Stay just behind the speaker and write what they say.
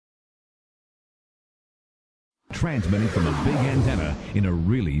transmitting from a big antenna in a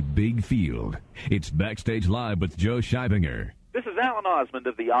really big field. It's Backstage Live with Joe Scheibinger. This is Alan Osmond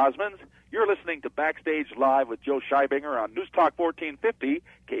of the Osmonds. You're listening to Backstage Live with Joe Scheibinger on News Talk 1450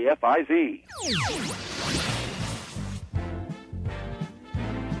 KFIZ.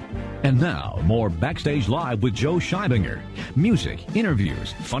 And now, more Backstage Live with Joe Scheibinger. Music,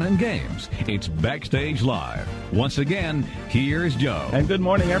 interviews, fun and games. It's Backstage Live. Once again, here's Joe. And good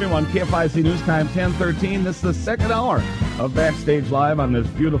morning, everyone. KFIC News Time 10:13. This is the second hour of Backstage Live on this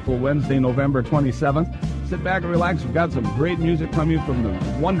beautiful Wednesday, November 27th. Sit back and relax. We've got some great music coming from the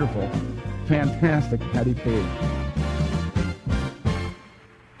wonderful, fantastic Patti Page.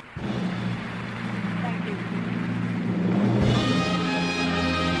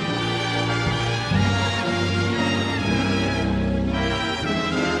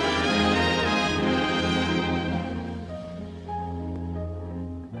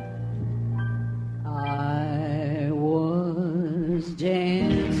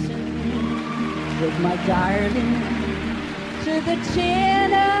 My darling, to the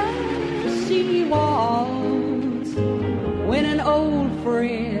Tennessee waltz, when an old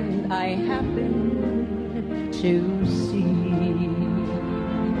friend I happened to see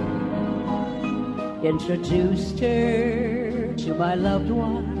introduced her to my loved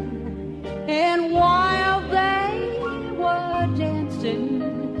one, and while they were dancing,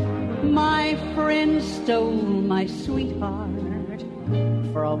 my friend stole my sweetheart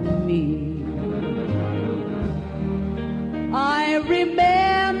from me. I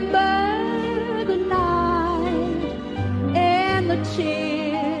remember the night and the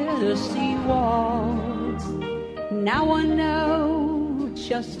Tennessee waltz. Now I know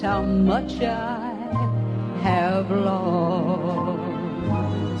just how much I have lost.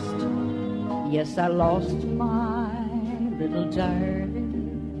 Yes, I lost my little darling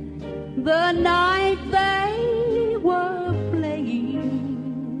the night they were playing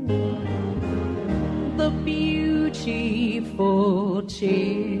the beautiful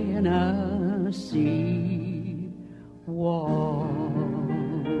Tennessee waltz.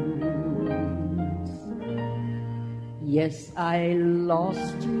 Yes, I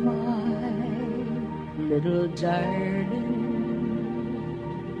lost my little darling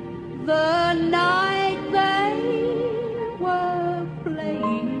the night they were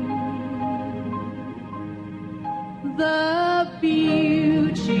playing the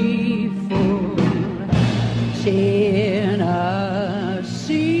beautiful Tennessee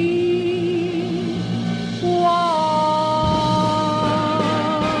waltz.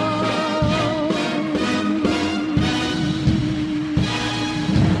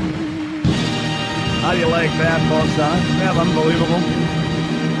 How do you like that, folks? Isn't that unbelievable?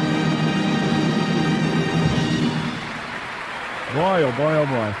 Boy, oh boy, oh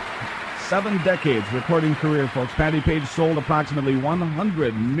boy. 7 decades recording career, folks. Patti Page sold approximately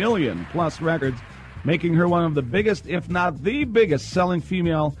 100 million plus records, making her one of the biggest, if not the biggest, selling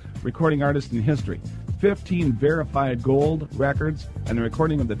female recording artist in history. 15 verified gold records, and the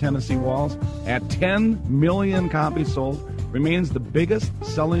recording of the Tennessee Waltz at 10 million copies sold remains the biggest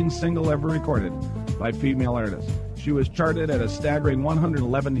selling single ever recorded by female artists. She was charted at a staggering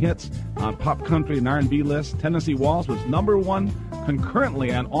 111 hits on pop, country, and R&B lists. Tennessee Waltz was #1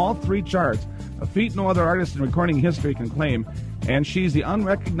 concurrently on all 3 charts, a feat no other artist in recording history can claim. And she's the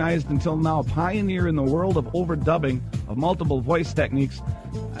unrecognized until now pioneer in the world of overdubbing of multiple voice techniques.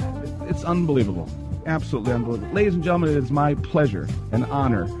 It's unbelievable. Absolutely unbelievable. Ladies and gentlemen, it is my pleasure and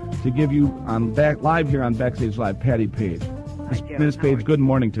honor to give you on live here on Backstage Live, Patti Page. Ms. Page, good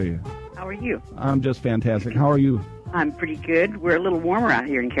morning to you. How are you? I'm just fantastic. How are you? I'm pretty good. We're a little warmer out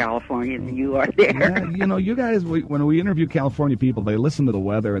here in California than you are there. Yeah, you know, you guys, when we interview California people, they listen to the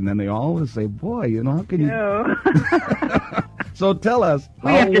weather, and then they always say, boy, you know, how can you... No. So tell us,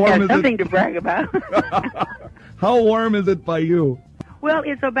 we have to have something to brag about. How warm is it by you? Well,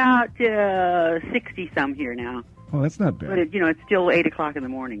 it's about 60-some here now. Oh, that's not bad. But, it's still 8 o'clock in the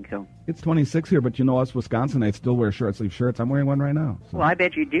morning, so... It's 26 here, but us Wisconsinites still wear short-sleeve shirts. I'm wearing one right now. So. Well, I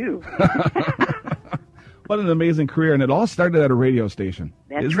bet you do. What an amazing career, and it all started at a radio station.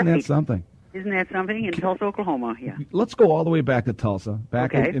 That's Isn't right. that something? Isn't that something? In Tulsa, Oklahoma, yeah. Let's go all the way back to Tulsa.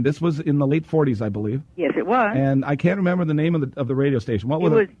 And this was in the late 40s, I believe. Yes, it was. And I can't remember the name of the radio station. What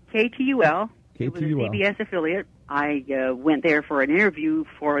was it? It was KTUL. It was a KTUL. CBS affiliate. I went there for an interview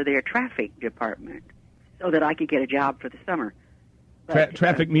for their traffic department so that I could get a job for the summer. But,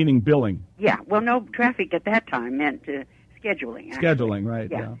 traffic meaning billing. Yeah. Well, no, traffic at that time meant scheduling. Actually. Scheduling,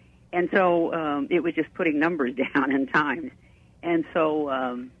 right. Yeah. And so it was just putting numbers down in times. And so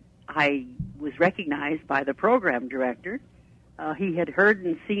I was recognized by the program director. He had heard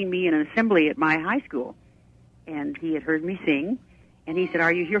and seen me in an assembly at my high school. and he had heard me sing, and he said,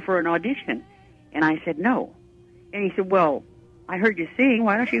 "Are you here for an audition?" And I said, "No." And he said, "Well, I heard you sing.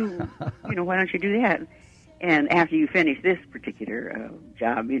 Why don't you, why don't you do that? And after you finish this particular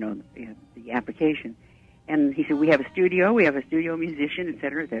job, the application." And he said, we have a studio musician, et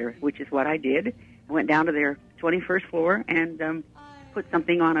cetera, which is what I did. I went down to their 21st floor and put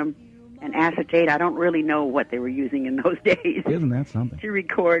something on an acetate. I don't really know what they were using in those days. Isn't that something? To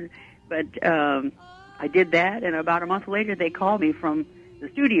record. But I did that, and about a month later, they called me from the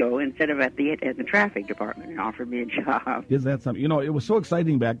studio instead of at the traffic department and offered me a job. Is that something? It was so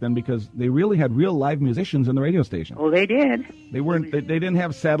exciting back then because they really had real live musicians in the radio station. Oh, they did. They weren't. They didn't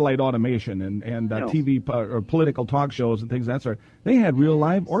have satellite automation and No. TV or political talk shows and things of that sort. They had real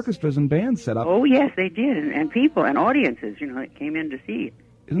live orchestras and bands set up. Oh, yes, they did, and people and audiences, that came in to see it.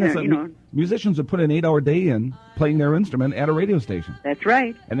 Isn't that something? Musicians would put an 8-hour day in playing their instrument at a radio station. That's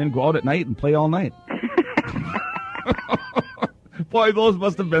right. And then go out at night and play all night. Boy, those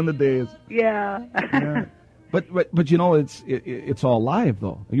must have been the days. Yeah. Yeah. But it's all live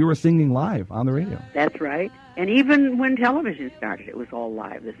though. You were singing live on the radio. That's right. And even when television started, it was all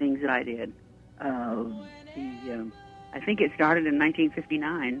live. The things that I did. I think it started in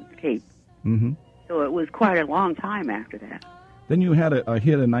 1959, tape. Mm-hmm. So it was quite a long time after that. Then you had a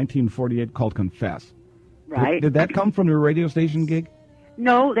hit in 1948 called "Confess." Right. Did that come from your radio station gig?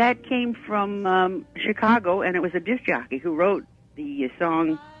 No, that came from Chicago, and it was a disc jockey who wrote the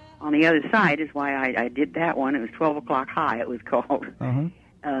song On the Other Side, is why I did that one. It was 12 O'Clock High, it was called. Uh-huh.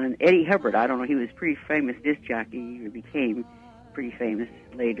 Eddie Hubbard, I don't know, he was a pretty famous disc jockey. He became pretty famous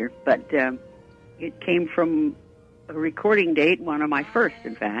later. But it came from a recording date, one of my first,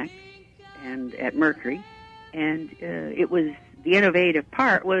 in fact, and at Mercury. And it was, the innovative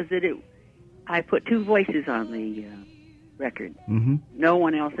part was that I put two voices on the record. Mm-hmm. No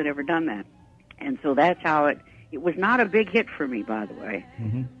one else had ever done that. And so that's how it was not a big hit for me, by the way.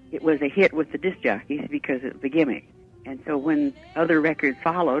 Mm-hmm. It was a hit with the disc jockeys because of the gimmick. And so when other records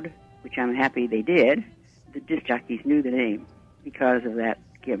followed, which I'm happy they did, the disc jockeys knew the name because of that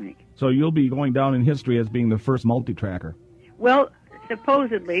gimmick. So you'll be going down in history as being the first multi-tracker. Well,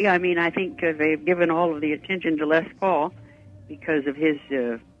 supposedly, I think they've given all of the attention to Les Paul because of his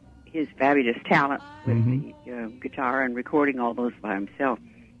fabulous talent with the guitar and recording all those by himself.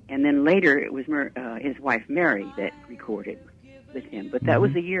 And then later it was his wife Mary that recorded with him. But that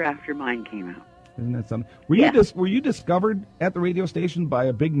was a year after mine came out. Isn't that something? Were you discovered at the radio station by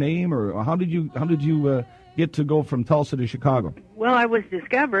a big name, or how did you get to go from Tulsa to Chicago? Well, I was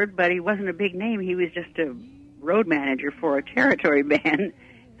discovered, but he wasn't a big name. He was just a road manager for a territory band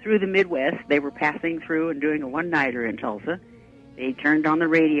through the Midwest. They were passing through and doing a one-nighter in Tulsa. They turned on the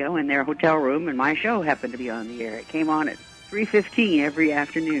radio in their hotel room, and my show happened to be on the air. It came on at 3:15 every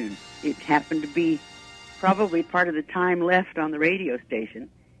afternoon. It happened to be probably part of the time left on the radio station,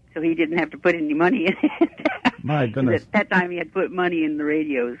 so he didn't have to put any money in it. My goodness. At that time, you had to put money in the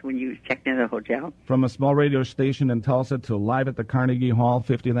radios when you checked into the hotel. From a small radio station in Tulsa to live at the Carnegie Hall,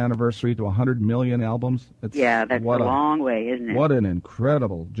 50th anniversary, to 100 million albums. That's a long way, isn't it? What an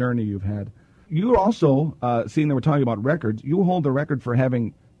incredible journey you've had. You also, seeing that we're talking about records, you hold the record for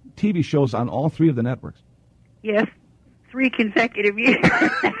having TV shows on all three of the networks. Yes, 3 consecutive years.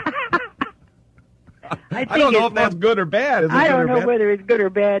 I don't know if that's good or bad. I don't know whether it's good or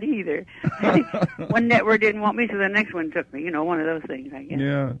bad either. One network didn't want me, so the next one took me. One of those things, I guess.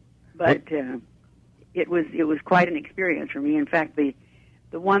 Yeah. But it was quite an experience for me. In fact,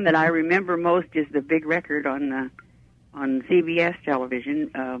 the one that I remember most is the big record on CBS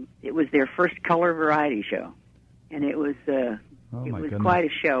television. It was their first color variety show, and it was quite a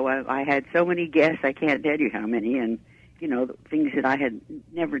show. I had so many guests, I can't tell you how many, and things that I had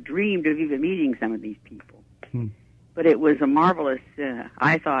never dreamed of even meeting some of these people. But it was a marvelous,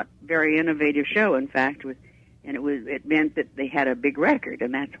 I thought, very innovative show, in fact, and it meant that they had a big record,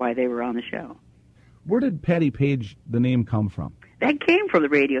 and that's why they were on the show. Where did Patti Page, the name, come from? That came from the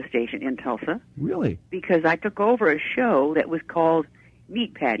radio station in Tulsa. Really? Because I took over a show that was called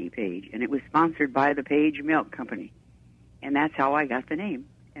Meet Patti Page, and it was sponsored by the Page Milk Company. And that's how I got the name.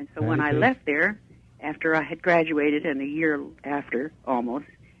 And so when I left there, after I had graduated, and a year after, almost,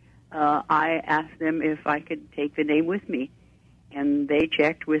 I asked them if I could take the name with me. And they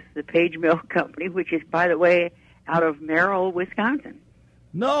checked with the Page Milk Company, which is, by the way, out of Merrill, Wisconsin.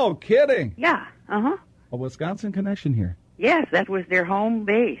 No kidding. Yeah, uh-huh. A Wisconsin connection here. Yes, that was their home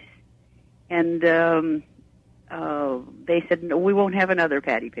base. And they said, no, we won't have another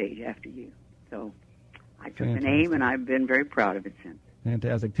Patti Page after you. So I took the name, and I've been very proud of it since.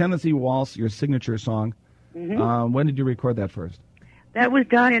 Fantastic. Tennessee Waltz, your signature song. Mm-hmm. When did you record that first? That was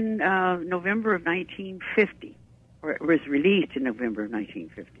done in November of 1950, or it was released in November of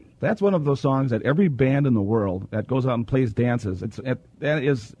 1950. That's one of those songs that every band in the world that goes out and plays dances.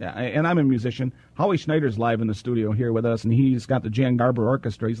 And I'm a musician. Howie Schneider's live in the studio here with us, and he's got the Jan Garber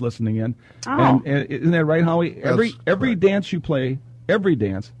Orchestra. He's listening in. Oh. And isn't that right, Howie? Every dance you play, every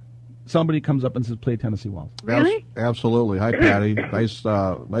dance, somebody comes up and says, "Play Tennessee Waltz." Really? Absolutely. Hi, Patty. Nice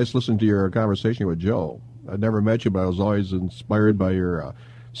listening to your conversation with Joe. I never met you, but I was always inspired by your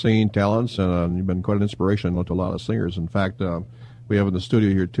singing talents, and you've been quite an inspiration to a lot of singers. In fact, we have in the studio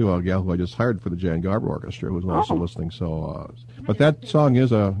here, too, a gal who I just hired for the Jan Garber Orchestra who's also listening. So, but that song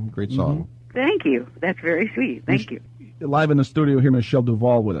is a great song. Thank you. That's very sweet. Thank you. Live in the studio here, Michelle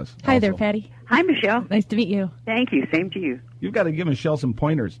Duval with us. Hi there, Patty. Hi, Michelle. Nice to meet you. Thank you. Same to you. You've got to give Michelle some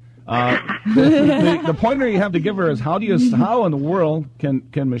pointers. The pointer you have to give her is how in the world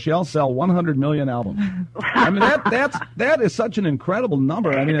can Michelle sell 100 million albums? I mean, that is such an incredible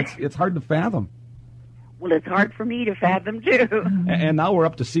number. I mean, it's hard to fathom. Well, it's hard for me to fathom, too. And now we're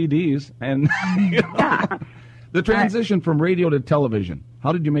up to CDs. And the transition from radio to television,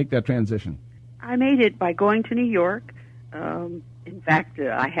 how did you make that transition? I made it by going to New York. In fact,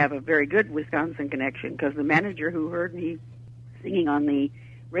 I have a very good Wisconsin connection because the manager who heard me singing on the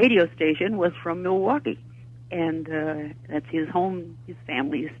radio station was from Milwaukee. And that's his home. His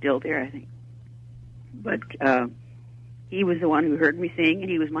family is still there, I think. But he was the one who heard me sing, and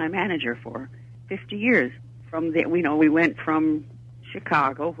he was my manager for 50 years. From there, we went from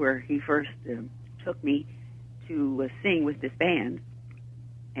Chicago, where he first took me to sing with this band,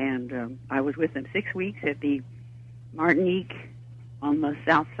 and I was with them 6 weeks at the Martinique on the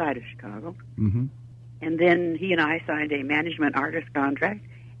south side of Chicago. Mm-hmm. And then he and I signed a management artist contract,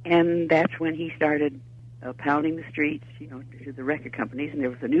 and that's when he started pounding the streets, to the record companies, and there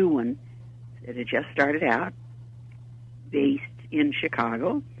was a new one that had just started out, based in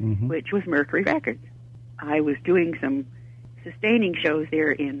Chicago, which was Mercury Records. I was doing some sustaining shows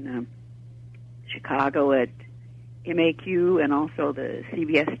there in Chicago at MAQ, and also the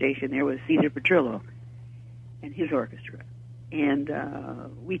CBS station there was Cesar Petrillo and his orchestra. And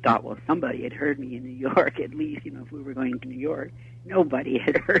we thought, well, somebody had heard me in New York, at least, if we were going to New York. Nobody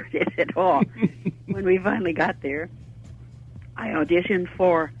had heard it at all. When we finally got there, I auditioned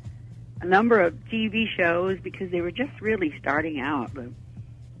for a number of TV shows because they were just really starting out.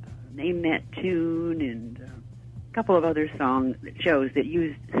 Name That Tune and a couple of other shows that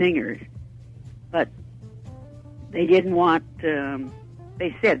used singers. But they didn't want,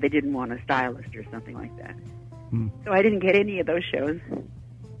 they said they didn't want a stylist or something like that. So I didn't get any of those shows.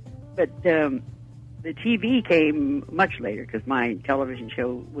 But the TV came much later because my television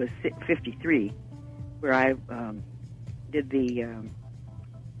show was 53, where I did the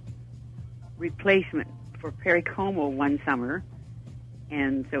replacement for Perry Como one summer,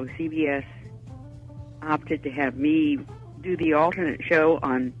 and so CBS opted to have me do the alternate show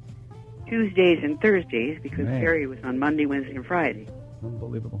on Tuesdays and Thursdays because Perry was on Monday, Wednesday, and Friday.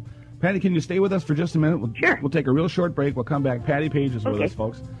 Unbelievable. Patty, can you stay with us for just a minute? Sure. We'll take a real short break. We'll come back. Patti Page is with us,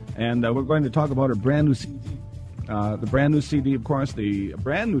 folks, and we're going to talk about her brand new CD. The brand new CD, of course, the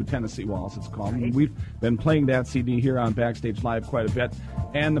brand new Tennessee Waltz, it's called. Right. We've been playing that CD here on Backstage Live quite a bit.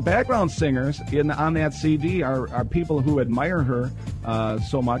 And the background singers on that CD are people who admire her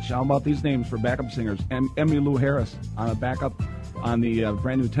so much. How about these names for backup singers? Emmylou Harris on a backup on the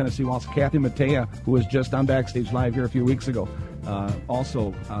brand new Tennessee Waltz. Kathy Mattea, who was just on Backstage Live here a few weeks ago,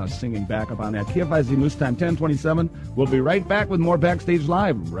 also singing backup on that. KFIZ News Time 1027. We'll be right back with more Backstage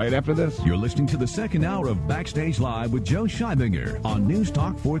Live right after this. You're listening to the second hour of Backstage Live with Joe Scheibinger on News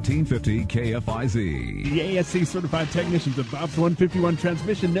Talk 1450 KFIZ. The ASC certified technicians of Bob's 151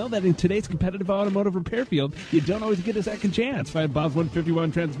 Transmission know that in today's competitive automotive repair field, you don't always get a second chance. Find Bob's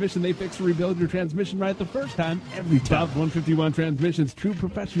 151 Transmission. They fix or rebuild your transmission right the first time, every time. Bob's 151 Transmission's true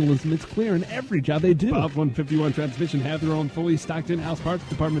professionalism is clear in every job they do. Bob's 151 Transmission have their own fully stocked in-house parts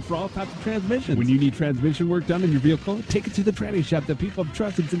department for all types of transmissions. When you need transmission work done in your vehicle, take it to the tranny shop that people have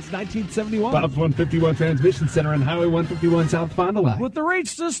trusted since 1971. Bob's 151 Transmission Center on Highway 151 South Fond du Lac. With the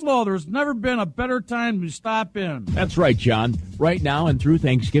rates this low, there's never been a better time to stop in. That's right, John. Right now and through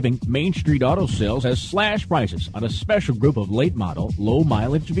Thanksgiving, Main Street Auto Sales has slashed prices on a special group of late model, low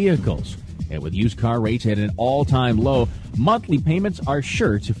mileage vehicles. And with used car rates at an all-time low, monthly payments are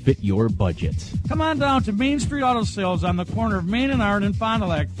sure to fit your budget. Come on down to Main Street Auto Sales on the corner of Main and Iron in Fond du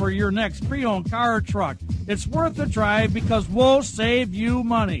Lac for your next pre-owned car or truck. It's worth the drive because we'll save you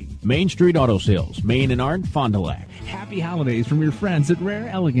money. Main Street Auto Sales, Main and Iron, Fond du Lac. Happy holidays from your friends at Rare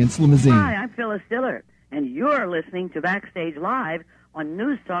Elegance Limousine. Hi, I'm Phyllis Dillard, and you're listening to Backstage Live on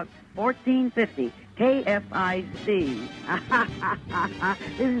News Talk 1450 KFIC.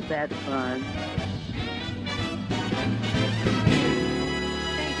 Isn't that fun?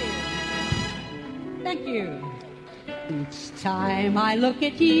 Thank you. Each time I look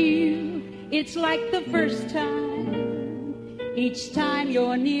at you, it's like the first time. Each time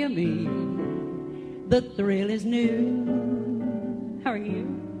you're near me, the thrill is new. How are you?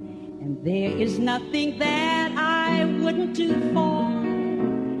 And there is nothing that I wouldn't do for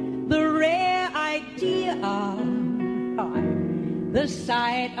the rare idea of the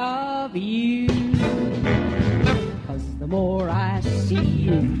sight of you. 'Cause the more I see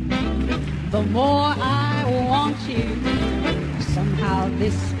you, the more I want you. Somehow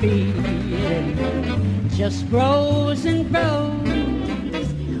this feeling just grows and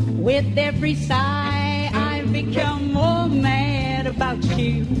grows. With every sigh, I become more mad about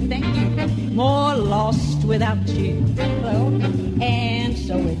you. Thank you. More lost without you. Hello. And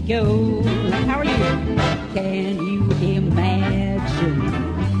so it goes. How are you? Can you imagine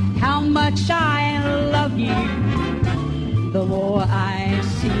how much I love you? The more I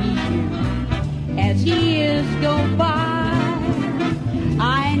see you as years go by,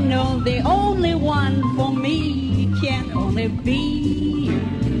 I know the only one for me can only be you.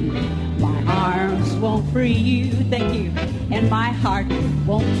 My arms won't free you, thank you, and my heart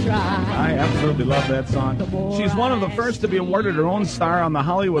won't try. I absolutely love that song. She's one of the first to be awarded her own star on the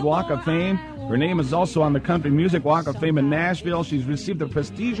Hollywood Walk of Fame. Her name is also on the Country Music Walk of Fame in Nashville. She's received the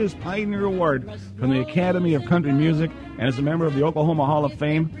prestigious Pioneer Award from the Academy of Country Music and is a member of the Oklahoma Hall of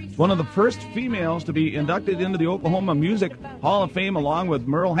Fame. She's one of the first females to be inducted into the Oklahoma Music Hall of Fame, along with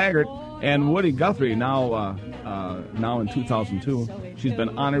Merle Haggard and Woody Guthrie, now in 2002. She's been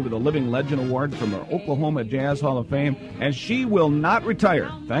honored with a Living Legend Award from the Oklahoma Jazz Hall of Fame, and she will not retire.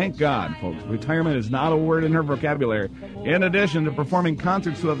 Thank God, folks. Retirement is not a word in her vocabulary. In addition to performing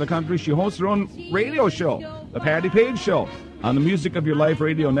concerts throughout the country, she hosts her own radio show, The Patti Page Show, on the Music of Your Life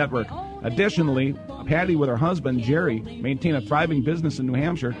radio network. Additionally, Patti, with her husband, Jerry, maintain a thriving business in New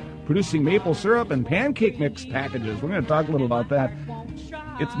Hampshire, producing maple syrup and pancake mix packages. We're going to talk a little about that.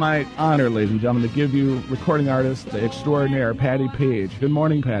 It's my honor, ladies and gentlemen, to give you recording artist extraordinaire, Patti Page. Good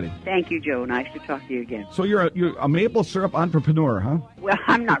morning, Patti. Thank you, Joe. Nice to talk to you again. So you're a maple syrup entrepreneur, huh? Well,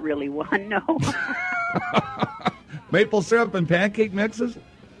 I'm not really one, no. Maple syrup and pancake mixes?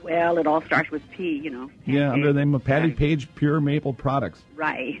 Well, it all starts with P, you know. Yeah, under the name of Patti Page Pure Maple Products.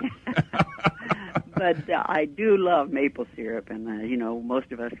 Right. But I do love maple syrup, and,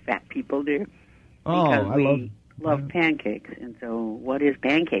 most of us fat people do. Because we love pancakes. And so what is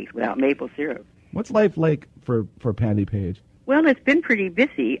pancakes without maple syrup? What's life like for Patti Page? Well, it's been pretty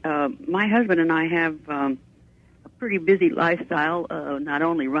busy. My husband and I have a pretty busy lifestyle, not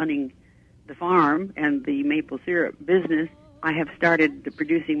only running the farm and the maple syrup business. I have started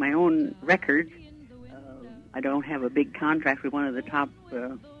producing my own records. I don't have a big contract with one of the top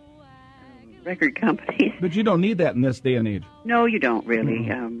record companies. But you don't need that in this day and age. No, you don't really.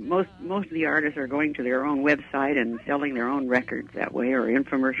 Most of the artists are going to their own website and selling their own records that way, or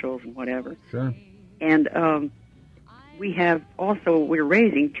infomercials and whatever. Sure. And we're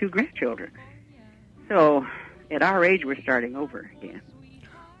raising 2 grandchildren. So at our age, we're starting over again.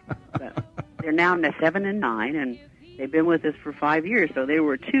 But they're now 7 and 9, and they've been with us for 5 years, so they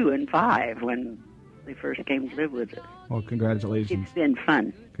were 2 and 5 when they first came to live with us. Well, congratulations. It's been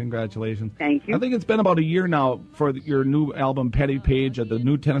fun. Congratulations. Thank you. I think it's been about a year now for your new album, Patti Page, at the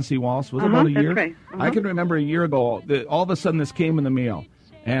New Tennessee Waltz. Was it about a year? That's right. I can remember a year ago, all of a sudden this came in the mail.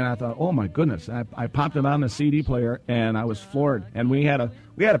 And I thought, oh, my goodness. I popped it on the CD player, and I was floored. And we had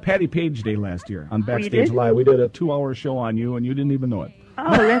a Patti Page Day last year on Backstage Live. We did a 2-hour show on you, and you didn't even know it.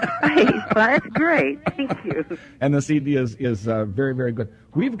 Oh, that's great. Well, that's great. Thank you. And the CD is very, very good.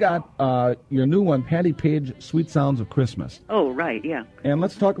 We've got your new one, Patti Page, Sweet Sounds of Christmas. Oh, right, yeah. And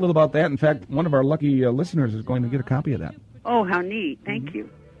let's talk a little about that. In fact, one of our lucky listeners is going to get a copy of that. Oh, how neat. Thank you.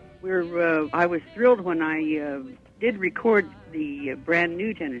 I was thrilled when I did record the brand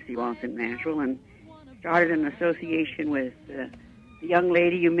new Tennessee Waltz in Nashville and started an association with the young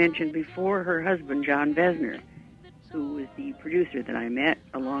lady you mentioned before, her husband, John Vesner, who was the producer that I met,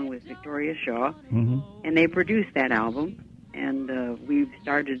 along with Victoria Shaw. Mm-hmm. And they produced that album. And we've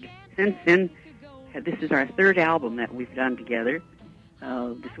started since then. This is our 3rd album that we've done together,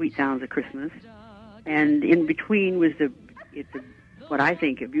 The Sweet Sounds of Christmas. And in between was what I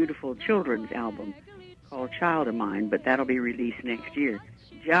think a beautiful children's album called Child of Mine, but that'll be released next year.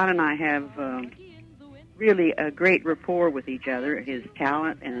 John and I have really a great rapport with each other, his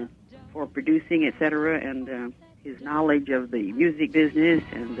talent for producing, etc., and his knowledge of the music business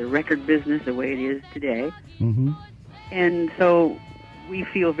and the record business the way it is today. Mm-hmm. And so we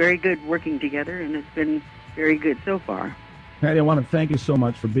feel very good working together, and it's been very good so far. Patti, I want to thank you so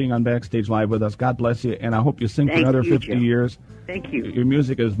much for being on Backstage Live with us. God bless you, and I hope you sing for Thank another you, 50 Joe. years. Thank you. Your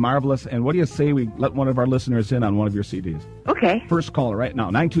music is marvelous, and what do you say we let one of our listeners in on one of your CDs? Okay. First caller right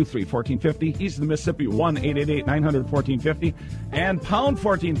now, 923-1450, east of the Mississippi, 1-888-900-1450, and pound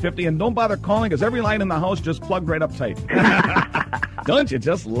 1450, and don't bother calling, because every line in the house just plugged right up tight. Don't you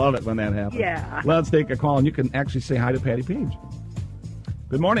just love it when that happens? Yeah. Let's take a call, and you can actually say hi to Patti Page.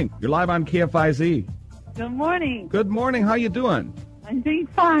 Good morning. You're live on KFIZ. Good morning. Good morning. How you doing? I'm doing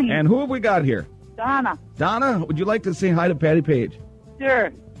fine. And who have we got here? Donna. Donna, would you like to say hi to Patti Page?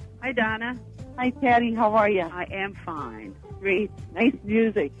 Sure. Hi, Donna. Hi, Patty. How are you? I am fine. Great. Nice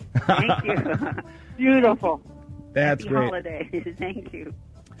music. Thank you. Beautiful. That's Happy great. holidays. Thank you.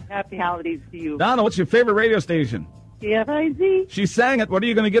 Happy holidays to you. Donna, what's your favorite radio station? KFIZ. She sang it. What are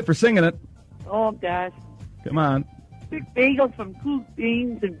you going to get for singing it? Oh, gosh. Come on. Big bagels from Cool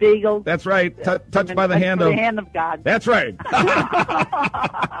Beans and Bagels. That's right. Touched by the hand of God. That's right.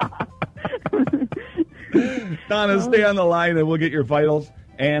 Donna, stay on the line and we'll get your vitals.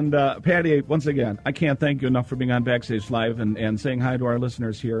 And Patti, once again, I can't thank you enough for being on Backstage Live and saying hi to our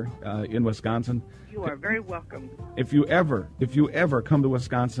listeners here in Wisconsin. You are very welcome. If you ever come to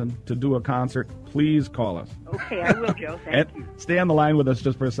Wisconsin to do a concert, please call us. Okay, I will, Joe. Thank you. Stay on the line with us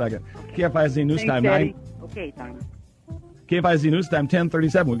just for a second. Okay. KFIZ News Thanks, Time Daddy. 9. Okay, Donna. KFIZ News Time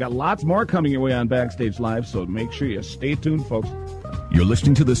 10:37. We've got lots more coming your way on Backstage Live, so make sure you stay tuned, folks. You're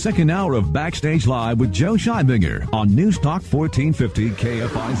listening to the second hour of Backstage Live with Joe Scheibinger on News Talk 1450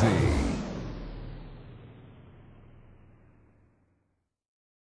 KFIZ.